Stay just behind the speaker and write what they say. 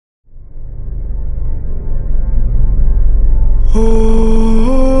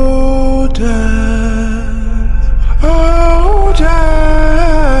Oh, death, oh, death,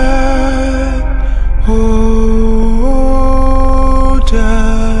 oh,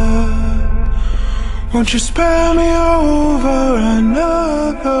 death, won't you spare me over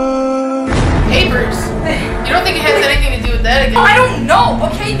another? Papers? You don't think it has anything to do with that again? I don't know,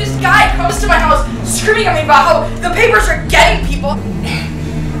 okay? This guy comes to my house screaming at me about how the papers are getting people.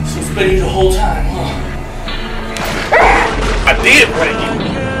 So it's been you the whole time, huh? I did prank you.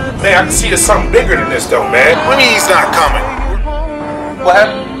 Man, I can see there's something bigger than this though, man. What do you mean he's not coming? What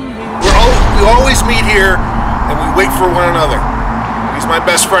happened? We always meet here and we wait for one another. He's my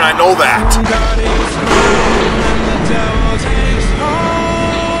best friend, I know that.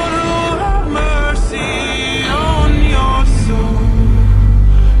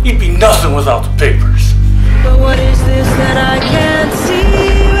 You'd be nothing without the papers. But what is this that I can't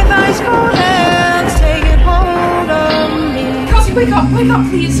see with ice cold hands taking hold of me? Kelsey, wake up,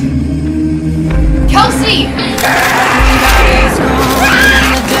 please. Kelsey!